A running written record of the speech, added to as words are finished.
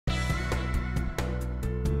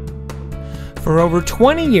For over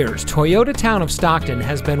 20 years, Toyota Town of Stockton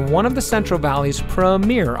has been one of the Central Valley's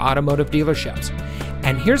premier automotive dealerships.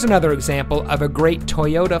 And here's another example of a great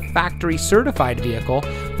Toyota factory certified vehicle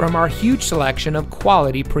from our huge selection of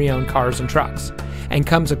quality pre-owned cars and trucks. And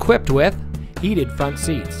comes equipped with heated front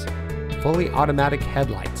seats, fully automatic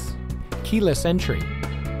headlights, keyless entry,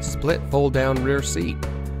 split fold-down rear seat,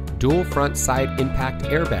 dual front side impact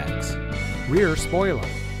airbags, rear spoiler,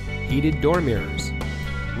 heated door mirrors,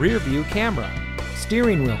 rear view camera,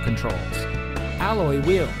 steering wheel controls, alloy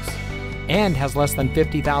wheels, and has less than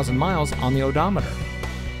 50,000 miles on the odometer.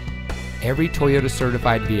 Every Toyota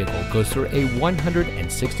certified vehicle goes through a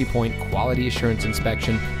 160-point quality assurance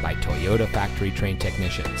inspection by Toyota factory trained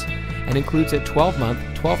technicians and includes a 12-month,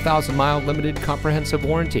 12,000-mile limited comprehensive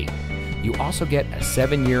warranty. You also get a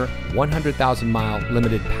 7-year, 100,000-mile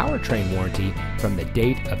limited powertrain warranty from the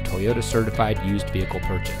date of Toyota certified used vehicle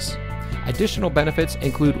purchase. Additional benefits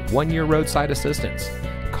include 1-year roadside assistance,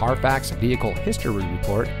 Carfax vehicle history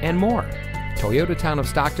report, and more. Toyota Town of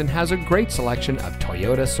Stockton has a great selection of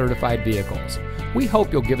Toyota certified vehicles. We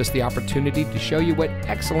hope you'll give us the opportunity to show you what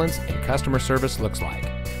excellence in customer service looks like.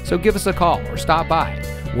 So give us a call or stop by.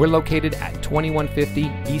 We're located at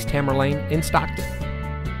 2150 East Hammer Lane in Stockton.